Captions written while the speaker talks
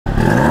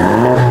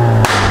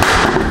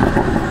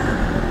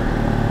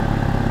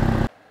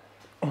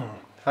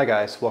Hi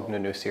guys, welcome to a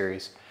new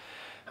series.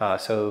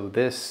 So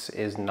this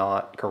is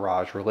not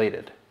garage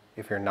related.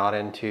 If you're not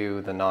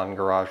into the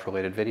non-garage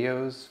related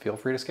videos, feel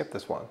free to skip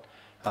this one.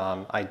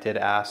 I did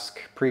ask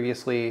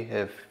previously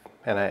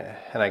and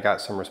I got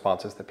some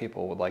responses that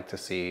people would like to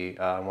see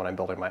when I'm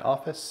building my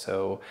office,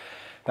 so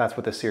that's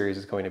what this series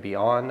is going to be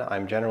on.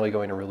 I'm generally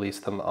going to release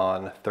them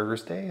on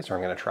Thursdays, or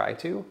I'm going to try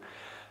to,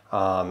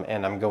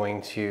 and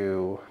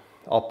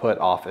I'll put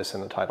office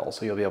in the title,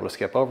 so you'll be able to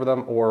skip over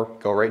them or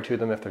go right to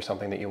them if there's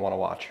something that you want to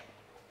watch.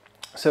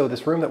 So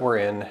this room that we're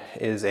in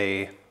is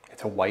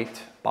it's a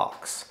white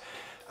box.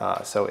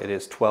 So it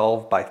is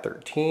 12 by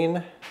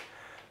 13.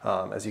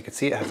 As you can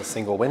see, it has a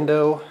single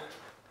window.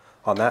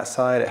 On that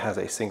side, it has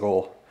a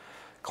single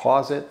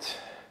closet,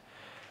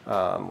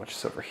 which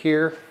is over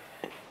here.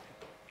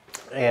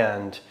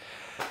 And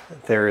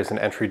there is an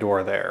entry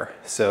door there.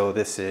 So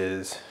this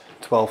is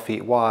 12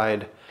 feet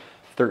wide,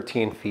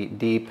 13 feet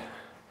deep.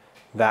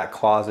 That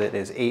closet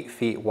is 8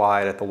 feet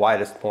wide at the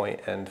widest point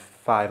and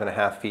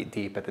 5.5 feet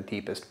deep at the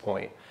deepest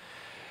point.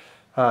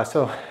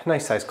 So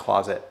nice sized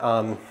closet.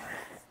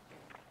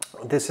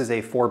 This is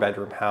a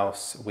 4-bedroom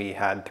house. We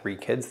had 3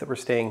 kids that were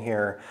staying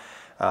here,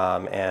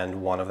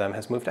 and one of them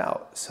has moved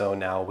out. So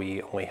now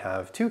we only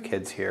have 2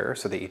 kids here,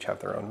 so they each have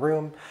their own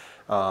room.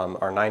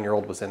 Our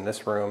 9-year-old was in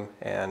this room,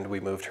 and we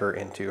moved her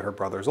into her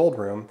brother's old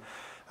room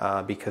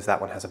because that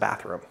one has a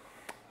bathroom.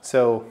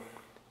 So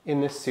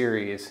in this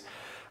series,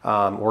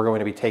 we're going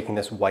to be taking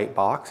this white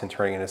box and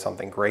turning it into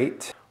something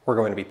great. We're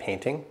going to be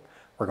painting.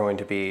 We're going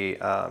to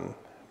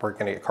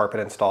get carpet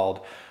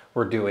installed.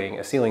 We're doing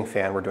a ceiling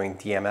fan. We're doing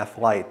DMF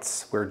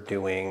lights. We're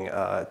doing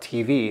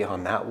TV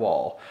on that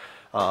wall.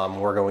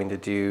 We're going to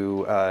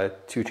do a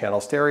 2-channel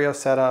stereo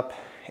setup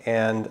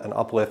and an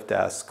uplift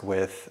desk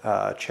with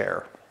a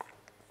chair.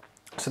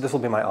 So this will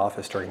be my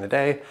office during the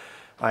day.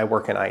 I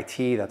work in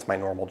IT. That's my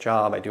normal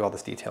job. I do all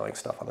this detailing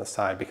stuff on the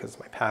side because it's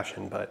my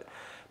passion, but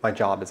my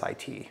job is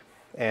IT.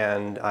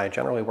 And I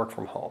generally work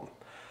from home.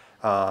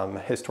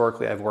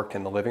 Historically, I've worked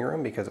in the living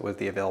room because it was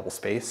the available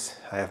space.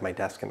 I have my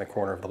desk in the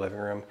corner of the living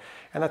room,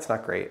 and that's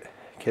not great.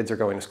 Kids are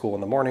going to school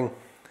in the morning,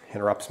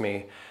 interrupts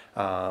me.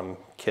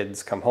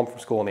 Kids come home from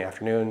school in the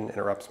afternoon,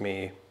 interrupts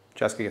me.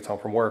 Jessica gets home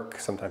from work,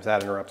 sometimes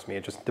that interrupts me.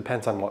 It just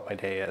depends on what my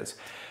day is.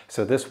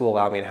 So this will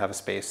allow me to have a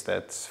space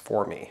that's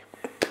for me.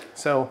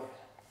 So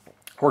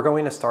we're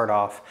going to start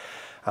off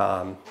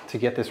to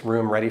get this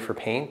room ready for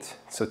paint.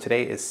 So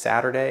today is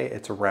Saturday,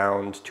 it's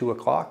around 2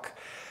 o'clock.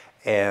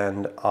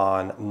 And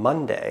on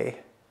Monday,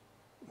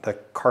 the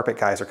carpet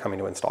guys are coming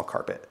to install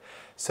carpet.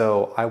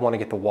 So I want to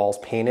get the walls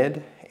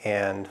painted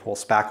and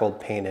spackled,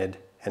 painted,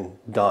 and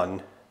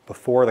done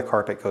before the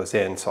carpet goes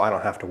in, so I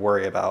don't have to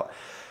worry about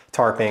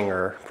tarping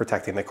or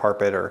protecting the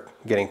carpet or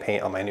getting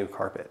paint on my new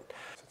carpet.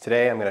 So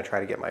today I'm going to try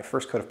to get my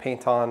first coat of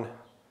paint on,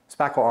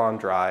 spackle on,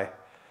 dry,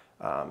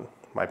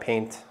 my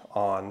paint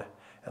on,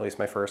 at least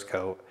my first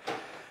coat,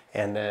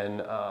 and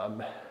then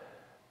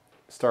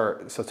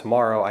so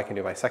tomorrow I can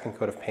do my second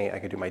coat of paint, I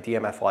can do my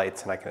DMF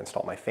lights, and I can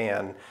install my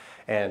fan,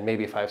 and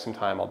maybe if I have some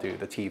time I'll do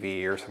the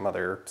TV or some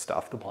other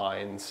stuff, the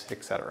blinds,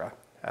 etc.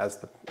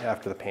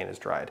 after the paint is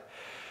dried.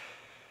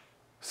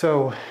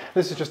 So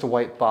this is just a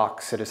white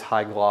box. It is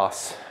high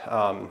gloss.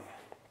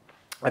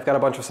 I've got a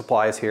bunch of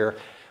supplies here.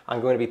 I'm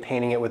going to be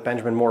painting it with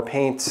Benjamin Moore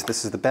paint.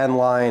 This is the Ben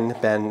line.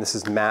 This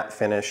is matte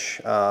finish.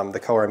 The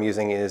color I'm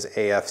using is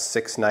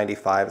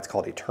AF695. It's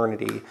called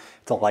Eternity.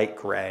 It's a light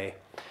gray.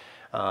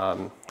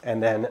 And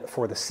then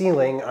for the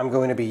ceiling, I'm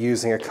going to be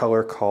using a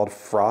color called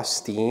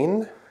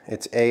Frostine.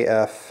 It's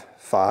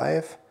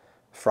AF5,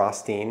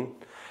 Frostine.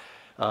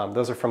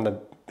 Those are from the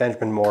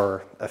Benjamin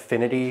Moore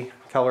Affinity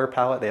color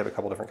palette. They have a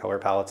couple different color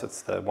palettes.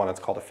 It's the one that's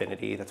called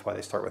Affinity. That's why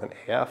they start with an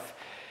AF.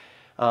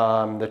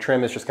 The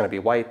trim is just going to be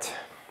white.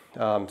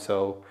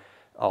 So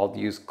I'll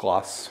use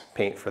gloss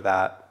paint for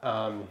that.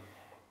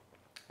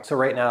 So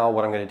right now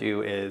what I'm going to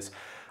do is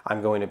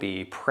I'm going to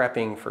be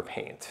prepping for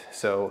paint.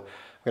 So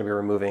I'm going to be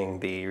removing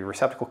the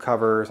receptacle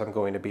covers. I'm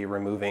going to be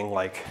removing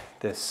like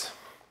this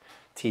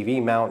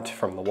TV mount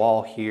from the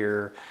wall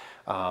here.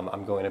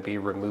 I'm going to be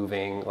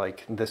removing,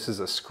 like, this is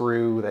a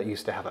screw that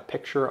used to have a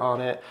picture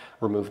on it.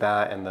 Remove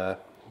that, and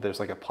there's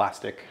like a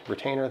plastic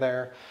retainer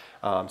there.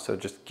 So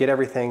just get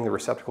everything, the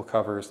receptacle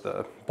covers,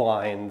 the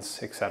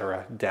blinds,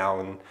 etc.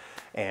 down,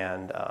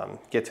 and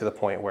get to the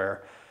point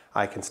where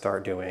I can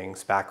start doing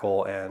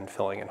spackle and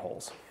filling in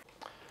holes.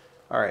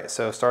 All right,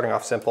 so starting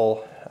off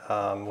simple,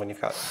 when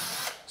you've got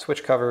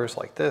switch covers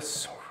like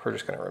this, we're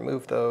just going to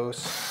remove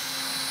those.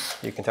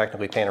 You can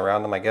technically paint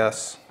around them, I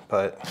guess,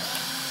 but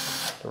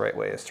the right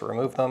way is to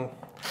remove them.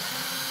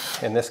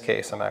 In this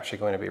case, I'm actually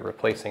going to be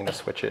replacing the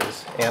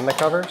switches and the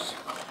covers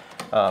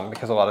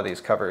because a lot of these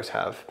covers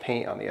have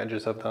paint on the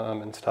edges of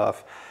them and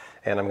stuff.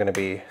 And I'm going to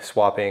be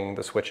swapping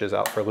the switches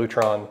out for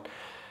Lutron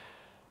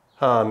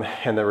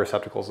and the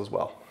receptacles as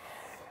well.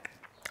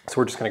 So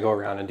we're just going to go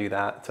around and do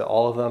that to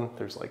all of them.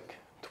 There's like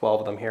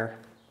 12 of them here.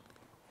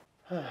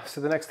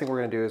 So the next thing we're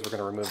going to do is we're going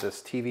to remove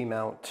this TV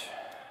mount.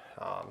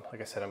 Like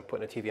I said, I'm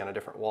putting a TV on a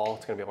different wall.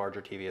 It's going to be a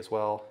larger TV as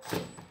well.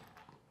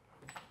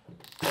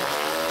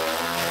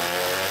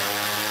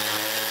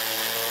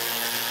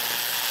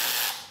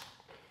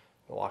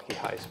 be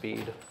high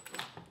speed.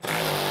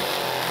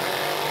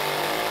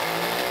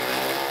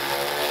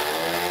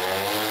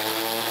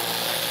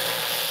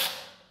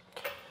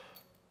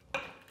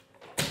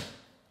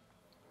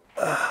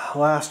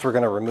 Last, we're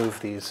going to remove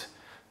these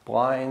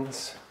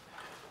blinds.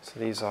 So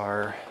these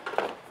are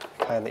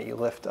the kind that you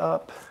lift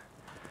up,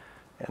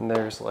 and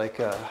there's like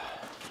a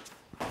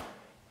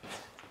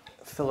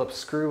Phillips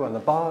screw on the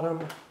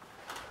bottom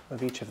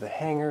of each of the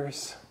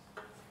hangers,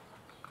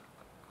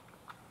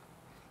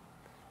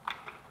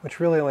 which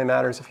really only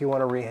matters if you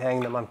want to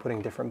rehang them. I'm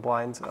putting different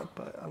blinds up,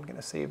 but I'm going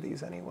to save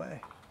these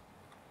anyway.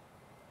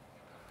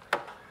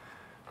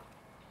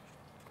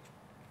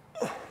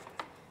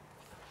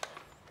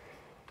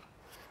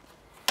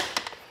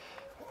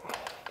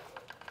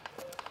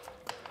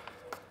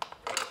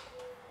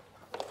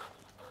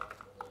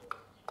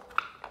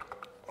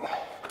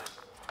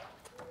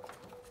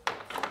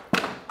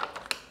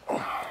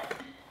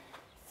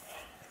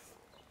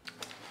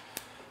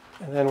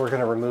 And then we're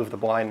going to remove the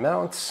blind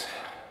mounts,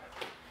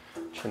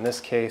 which in this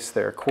case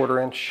they're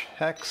 1/4 inch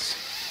hex.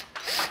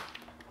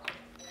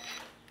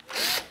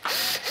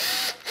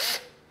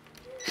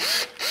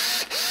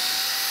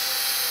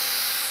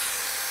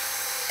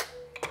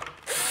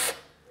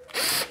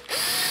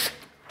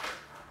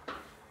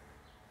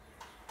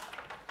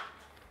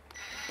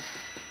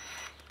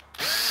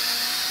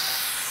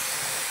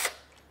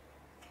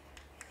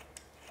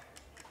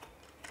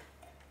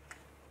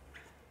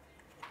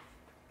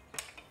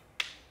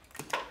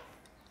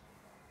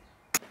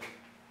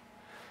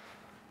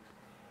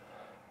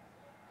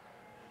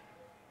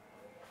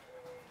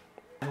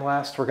 And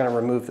last, we're going to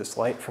remove this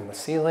light from the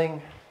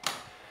ceiling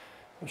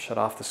and shut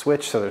off the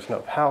switch so there's no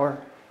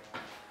power.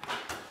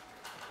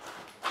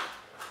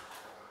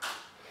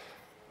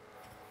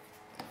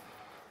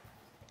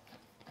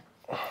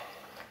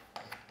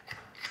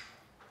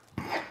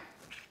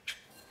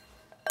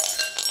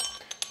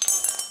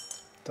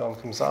 Dome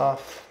comes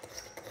off.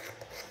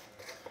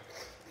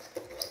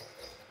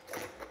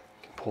 You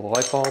can pull the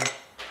light bulb.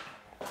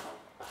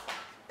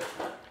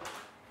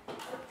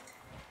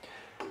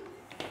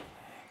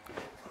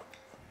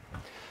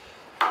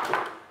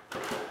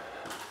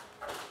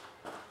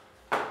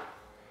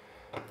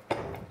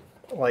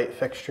 Light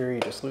fixture, you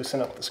just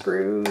loosen up the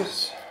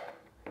screws.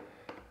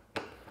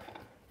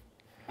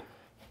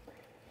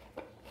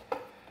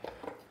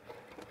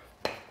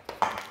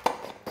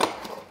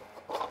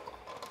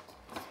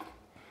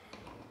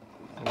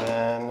 And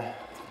then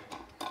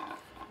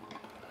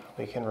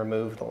we can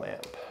remove the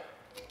lamp.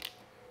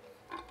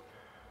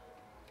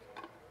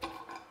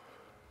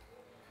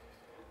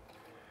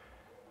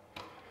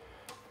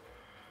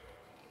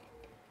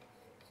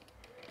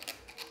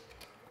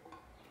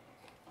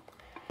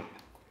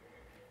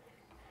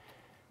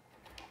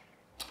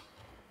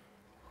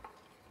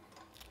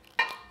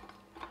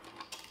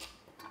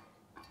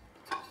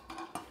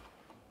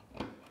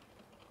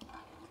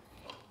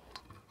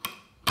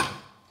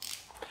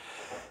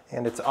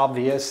 And it's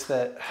obvious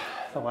that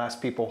the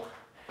last people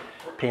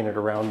painted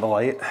around the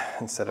light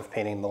instead of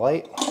painting the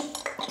light,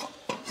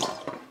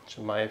 which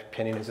in my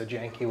opinion is a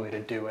janky way to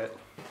do it.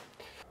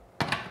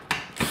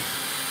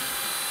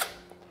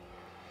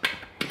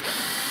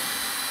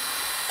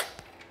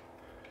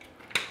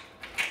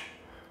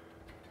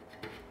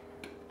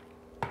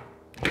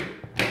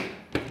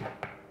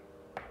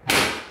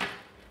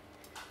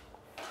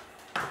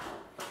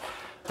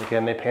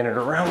 Again, they painted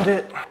around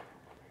it.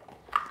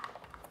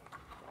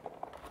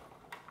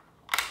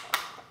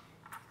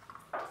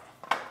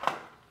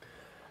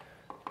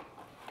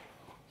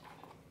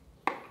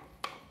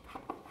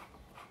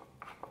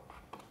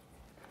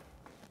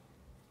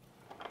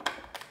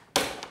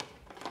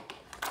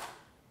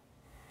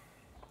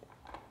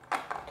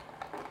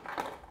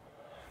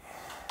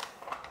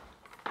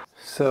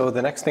 So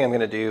the next thing I'm going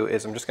to do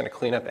is I'm just going to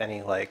clean up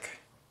any like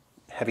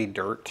heavy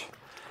dirt.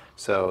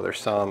 So there's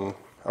some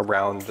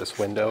around this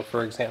window,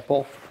 for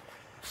example.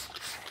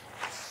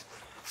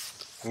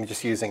 I'm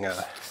just using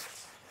a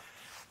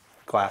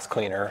glass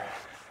cleaner,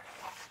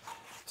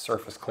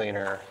 surface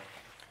cleaner.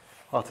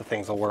 Lots of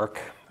things will work.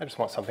 I just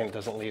want something that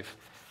doesn't leave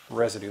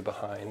residue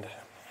behind.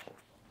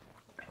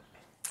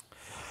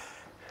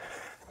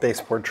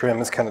 Baseboard trim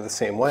is kind of the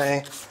same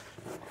way.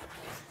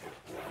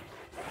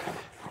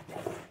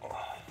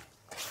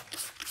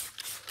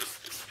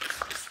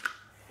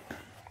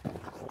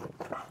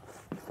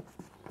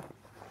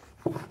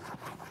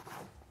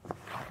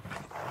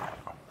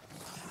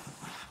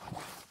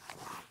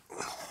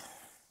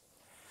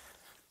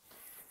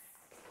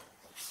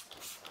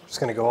 Just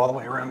going to go all the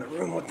way around the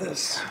room with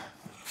this.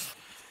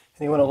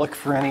 And you want to look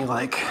for any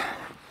like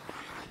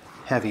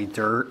heavy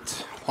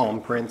dirt,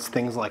 palm prints,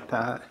 things like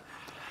that.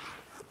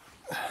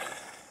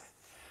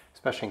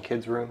 Especially in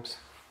kids' rooms.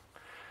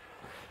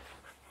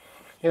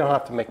 You don't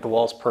have to make the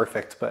walls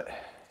perfect, but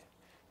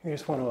you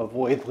just want to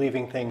avoid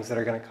leaving things that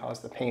are going to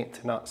cause the paint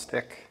to not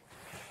stick.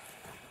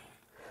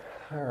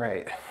 All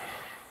right.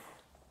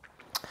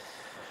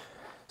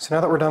 So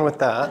now that we're done with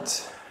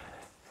that,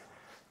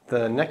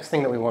 the next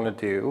thing that we want to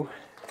do,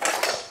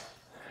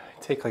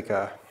 take like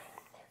a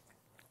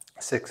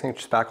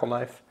 6-inch spackle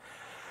knife.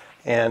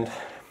 And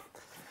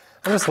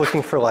I'm just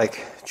looking for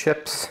like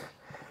chips,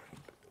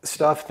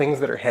 stuff, things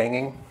that are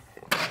hanging.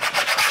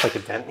 Like a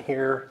dent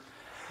here.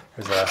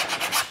 There's a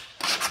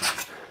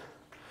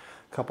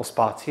couple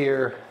spots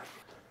here.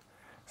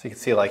 So you can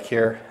see like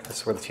here, this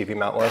is where the TV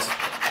mount was.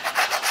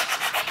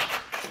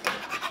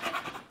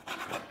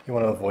 You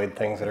want to avoid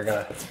things that are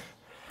gonna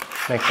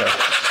make the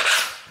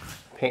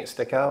paint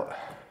stick out.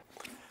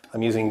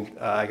 I'm using,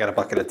 I got a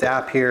bucket of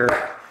DAP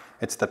here.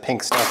 It's the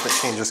pink stuff that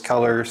changes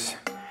colors.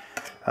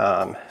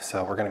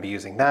 So we're gonna be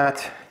using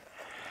that.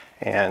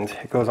 And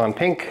it goes on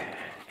pink,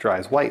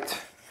 dries white,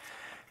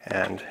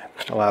 and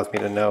allows me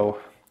to know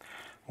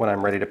when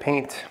I'm ready to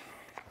paint.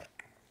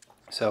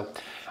 So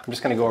I'm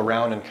just gonna go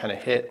around and kind of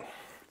hit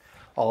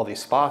all of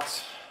these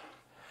spots.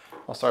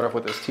 I'll start off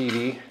with this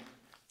TV.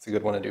 It's a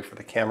good one to do for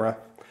the camera.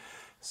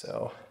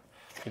 So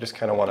you just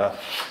kind of want to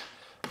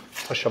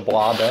push a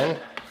blob in,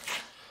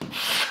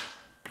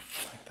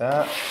 like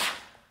that.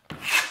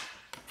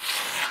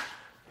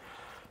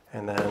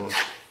 And then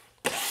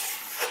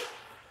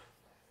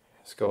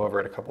just go over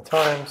it a couple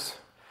times,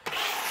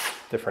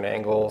 different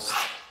angles.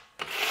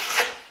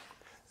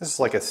 This is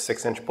like a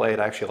 6-inch blade.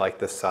 I actually like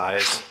this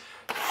size.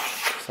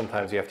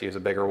 Sometimes you have to use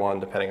a bigger one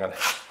depending on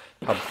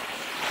how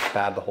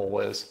bad the hole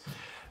is.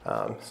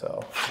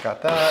 So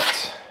got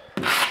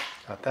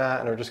that,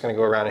 and we're just gonna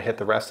go around and hit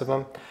the rest of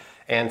them.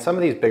 And some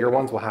of these bigger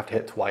ones we'll have to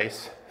hit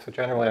twice. So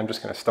generally I'm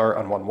just gonna start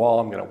on one wall.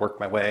 I'm gonna work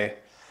my way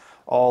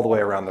all the way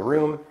around the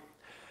room,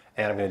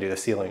 and I'm gonna do the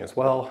ceiling as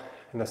well.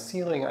 And the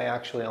ceiling I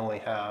actually only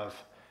have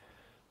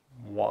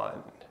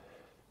one.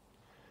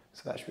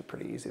 So that should be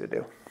pretty easy to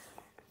do.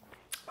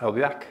 I'll be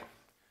back.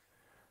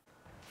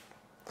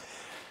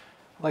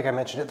 Like I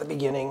mentioned at the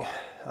beginning,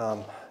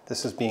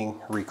 this is being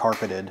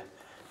recarpeted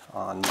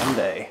on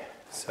Monday.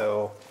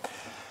 So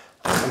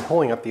I'm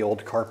pulling up the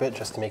old carpet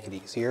just to make it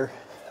easier.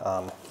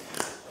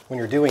 When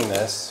you're doing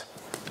this,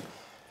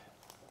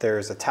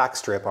 there's a tack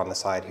strip on the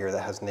side here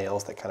that has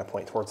nails that kind of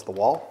point towards the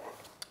wall.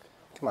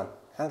 Come on,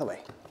 out of the way.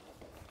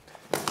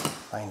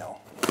 I know.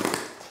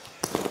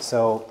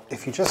 So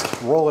if you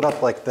just roll it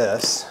up like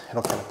this,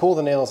 it'll kind of pull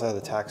the nails out of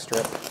the tack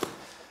strip,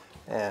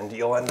 and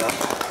you'll end up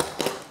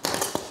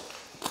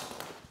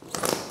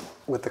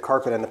with the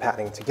carpet and the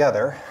padding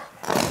together.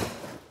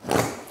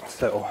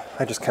 So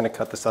I just kind of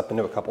cut this up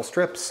into a couple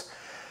strips,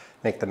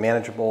 make them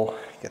manageable,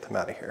 get them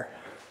out of here.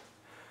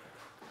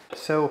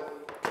 So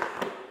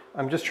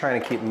I'm just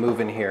trying to keep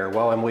moving here.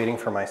 While I'm waiting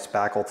for my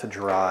spackle to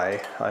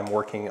dry, I'm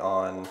working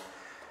on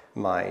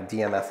my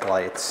DMF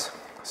lights.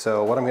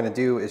 So what I'm gonna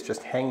do is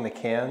just hang the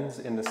cans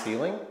in the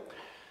ceiling.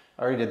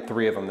 I already did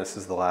 3 of them, this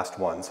is the last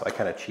one, so I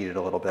kind of cheated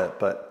a little bit,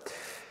 but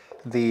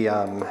the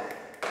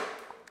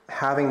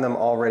having them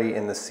already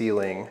in the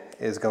ceiling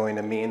is going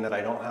to mean that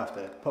I don't have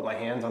to put my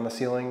hands on the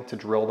ceiling to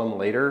drill them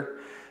later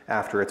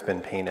after it's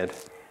been painted.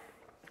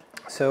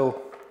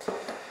 So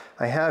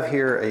I have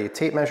here a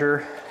tape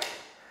measure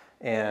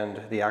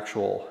and the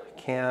actual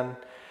can.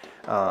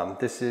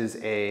 This is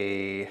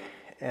a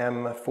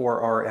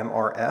M4R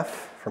MRF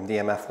from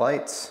DMF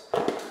Lights.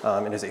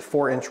 It is a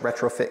 4-inch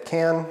retrofit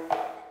can,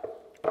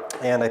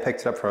 and I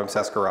picked it up from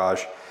Obsessed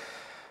Garage.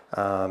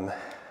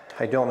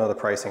 I don't know the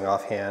pricing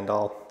offhand.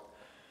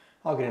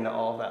 I'll get into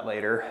all of that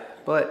later,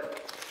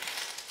 but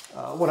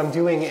what I'm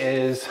doing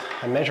is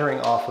I'm measuring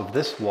off of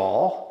this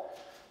wall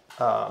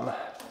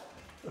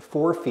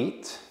 4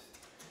 feet.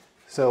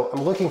 So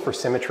I'm looking for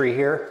symmetry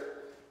here.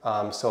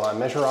 So I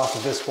measure off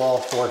of this wall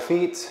 4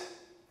 feet,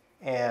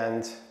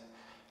 and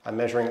I'm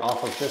measuring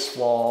off of this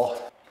wall.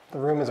 The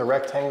room is a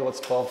rectangle, it's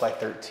 12 by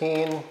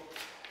 13.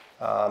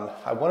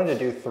 I wanted to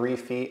do 3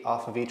 feet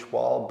off of each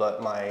wall,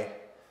 but my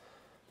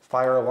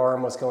fire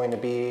alarm was going to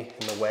be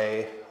in the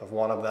way of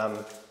one of them.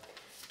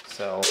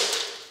 So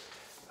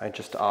I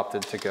just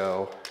opted to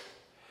go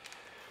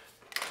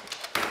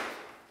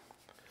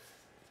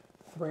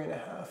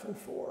 3.5 and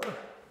 4.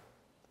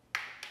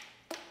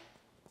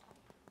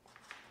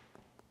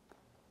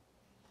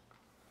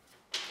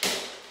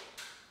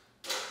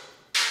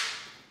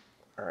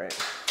 All right.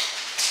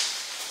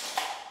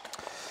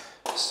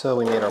 So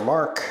we made our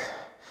mark.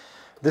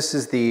 This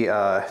is the,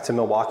 it's a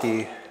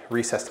Milwaukee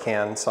recessed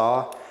can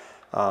saw.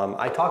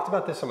 I talked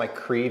about this in my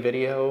Cree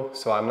video,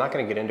 so I'm not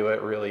gonna get into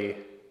it really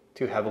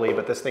too heavily,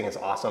 but this thing is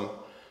awesome.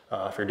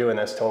 If you're doing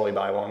this, totally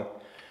buy one.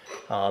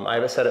 I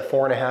have it set at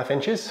 4.5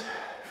 inches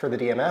for the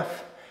DMF.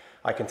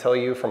 I can tell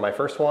you from my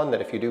first one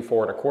that if you do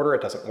 4 1/4,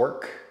 it doesn't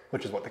work,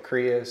 which is what the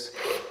Cree is.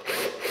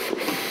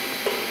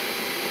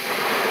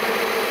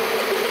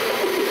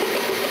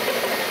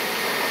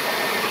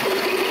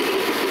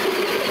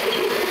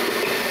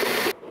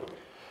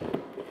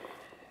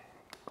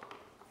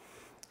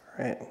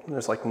 All right,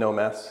 there's like no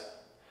mess.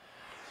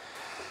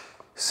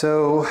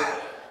 So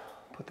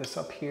put this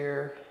up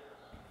here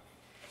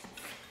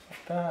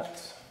like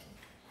that.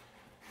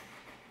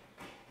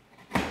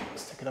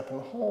 Stick it up in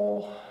the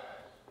hole.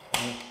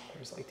 And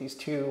there's like these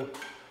 2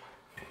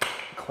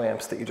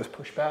 clamps that you just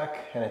push back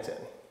and it's in.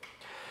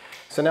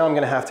 So now I'm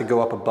gonna have to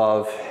go up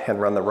above and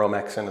run the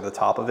Romex into the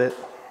top of it.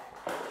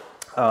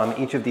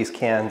 Each of these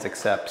cans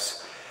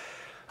accepts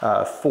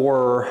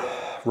 4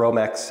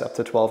 Romex up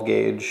to 12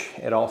 gauge.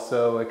 It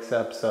also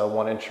accepts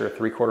 1 inch or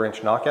 3/4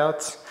 inch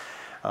knockouts.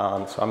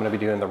 So I'm gonna be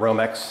doing the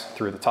Romex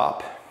through the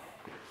top.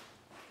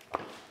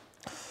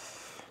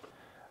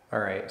 All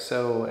right,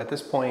 so at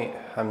this point,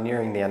 I'm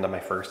nearing the end of my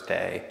first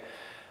day.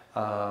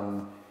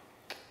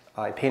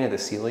 I painted the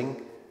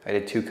ceiling. I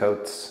did 2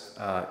 coats,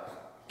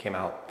 came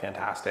out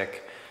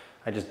fantastic.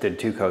 I just did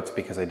 2 coats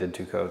because I did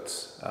 2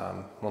 coats.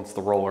 Once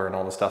the roller and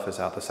all the stuff is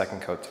out, the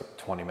second coat took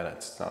 20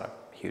 minutes. It's not a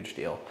huge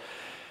deal.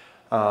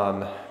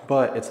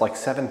 But it's like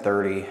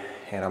 7:30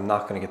 and I'm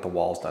not gonna get the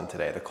walls done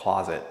today. The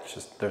closet,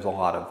 there's a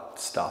lot of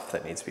stuff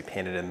that needs to be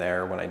painted in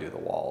there when I do the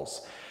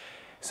walls.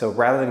 So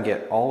rather than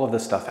get all of the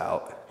stuff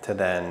out to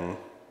then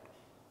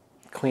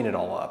clean it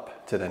all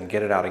up, to then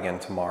get it out again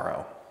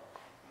tomorrow,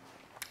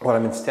 what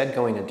I'm instead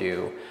going to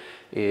do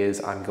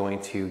is I'm going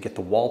to get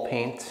the wall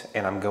paint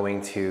and I'm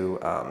going to,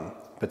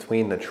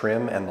 between the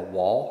trim and the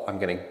wall, I'm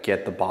gonna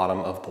get the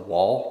bottom of the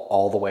wall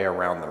all the way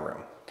around the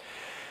room.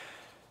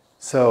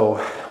 So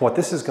what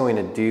this is going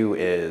to do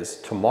is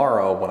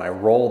tomorrow when I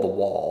roll the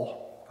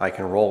wall, I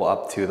can roll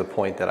up to the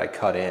point that I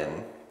cut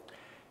in,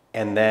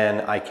 and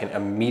then I can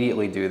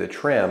immediately do the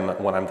trim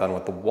when I'm done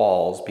with the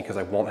walls because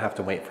I won't have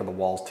to wait for the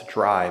walls to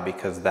dry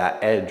because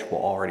that edge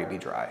will already be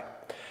dry.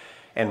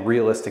 And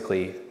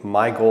realistically,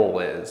 my goal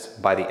is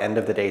by the end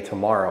of the day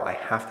tomorrow, I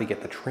have to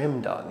get the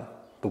trim done.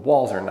 The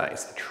walls are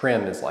nice. The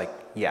trim is like,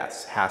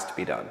 yes, has to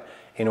be done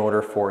in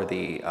order for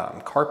the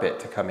carpet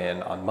to come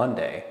in on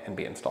Monday and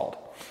be installed.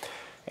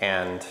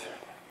 And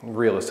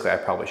realistically, I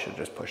probably should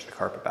just push the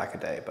carpet back a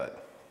day,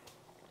 but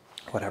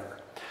whatever.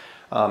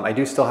 I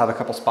do still have a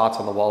couple spots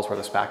on the walls where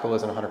the spackle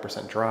isn't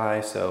 100% dry,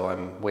 so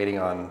I'm waiting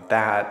on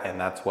that, and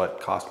that's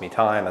what cost me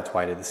time. That's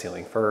why I did the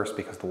ceiling first,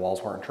 because the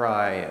walls weren't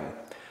dry, and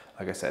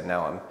like I said,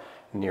 now I'm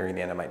nearing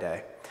the end of my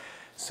day.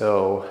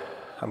 So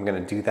I'm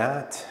gonna do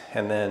that,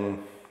 and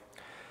then,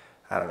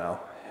 I don't know,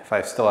 if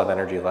I still have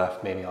energy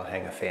left, maybe I'll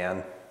hang a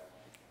fan,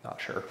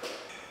 not sure.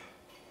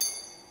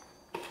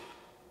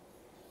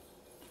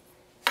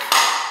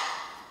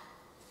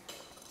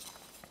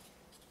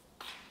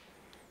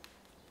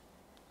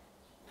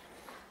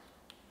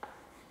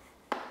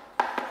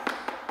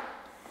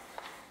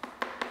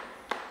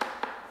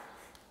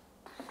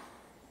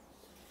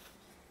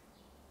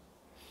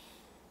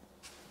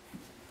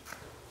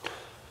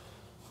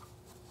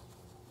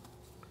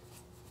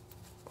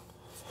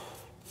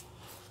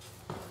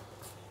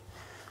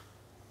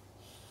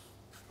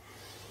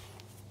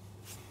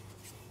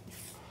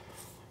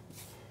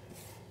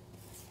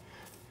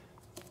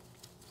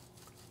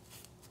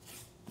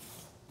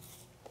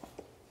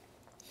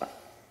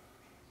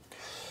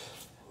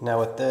 Now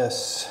with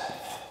this,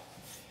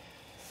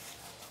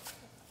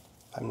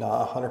 I'm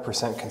not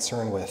 100%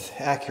 concerned with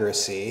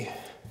accuracy.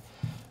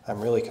 I'm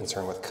really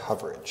concerned with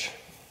coverage.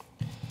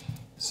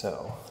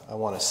 So I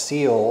want to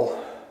seal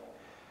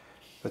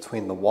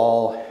between the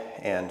wall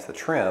and the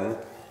trim.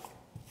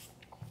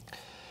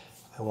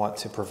 I want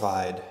to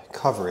provide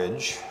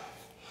coverage,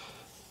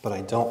 but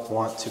I don't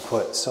want to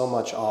put so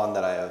much on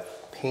that I have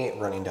paint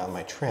running down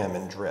my trim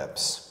and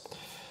drips.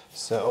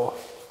 So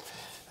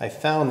I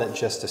found that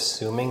just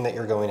assuming that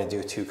you're going to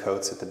do 2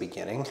 coats at the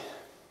beginning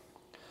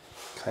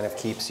kind of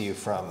keeps you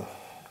from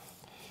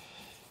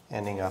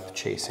ending up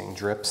chasing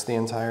drips the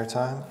entire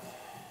time.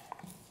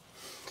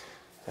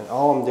 And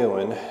all I'm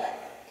doing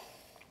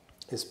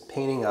is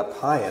painting up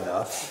high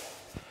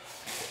enough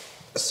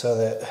so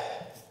that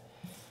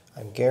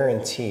I'm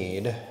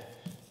guaranteed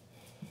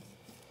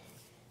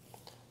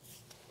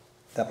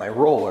that my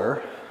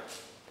roller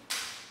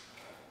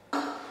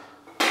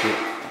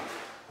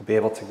will be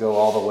able to go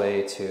all the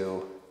way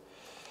to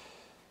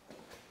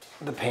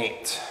the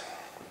paint.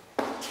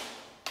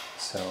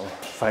 So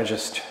if I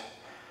just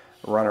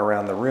run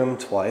around the room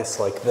twice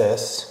like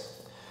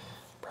this,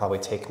 probably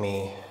take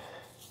me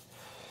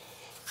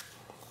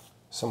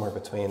somewhere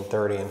between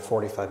 30 and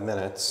 45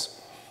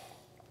 minutes.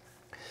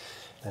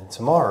 And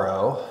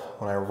tomorrow,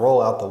 when I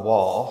roll out the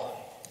wall,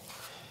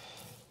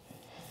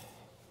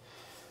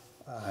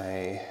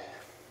 I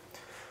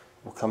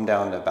will come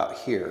down to about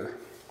here.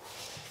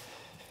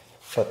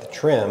 But the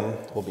trim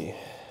will be,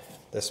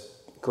 this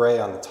gray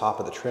on the top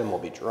of the trim will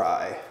be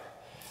dry,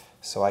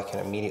 so I can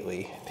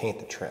immediately paint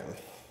the trim.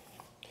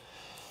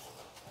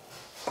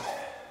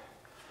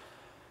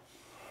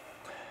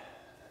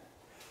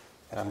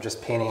 And I'm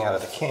just painting out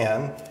of the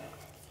can.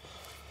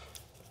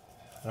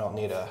 I don't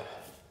need a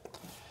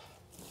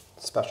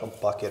special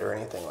bucket or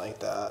anything like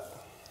that.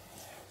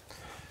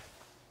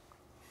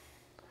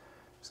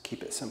 Just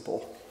keep it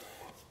simple.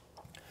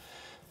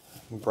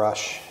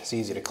 Brush is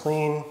easy to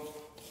clean.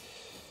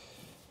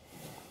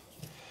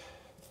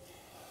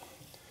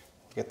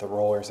 Get the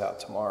rollers out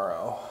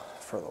tomorrow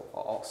for the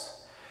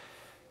walls.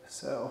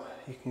 So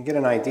you can get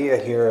an idea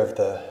here of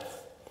the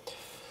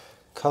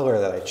color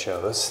that I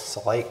chose. It's a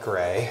light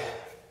gray.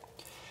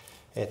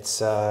 It's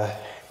got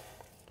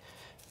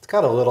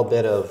a little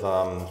bit of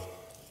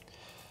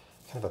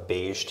kind of a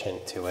beige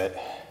tint to it.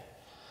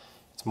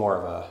 It's more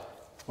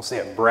of we'll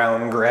say a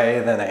brown gray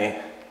than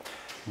a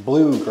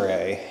blue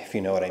gray, if you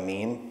know what I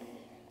mean.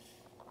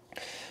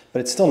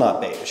 But it's still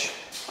not beige.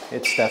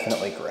 It's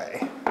definitely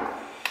gray.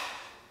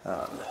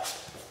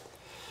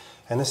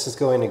 And this is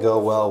going to go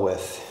well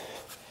with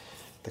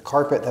the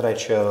carpet that I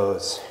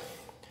chose,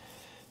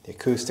 the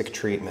acoustic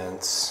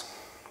treatments,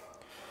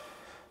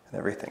 and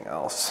everything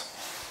else.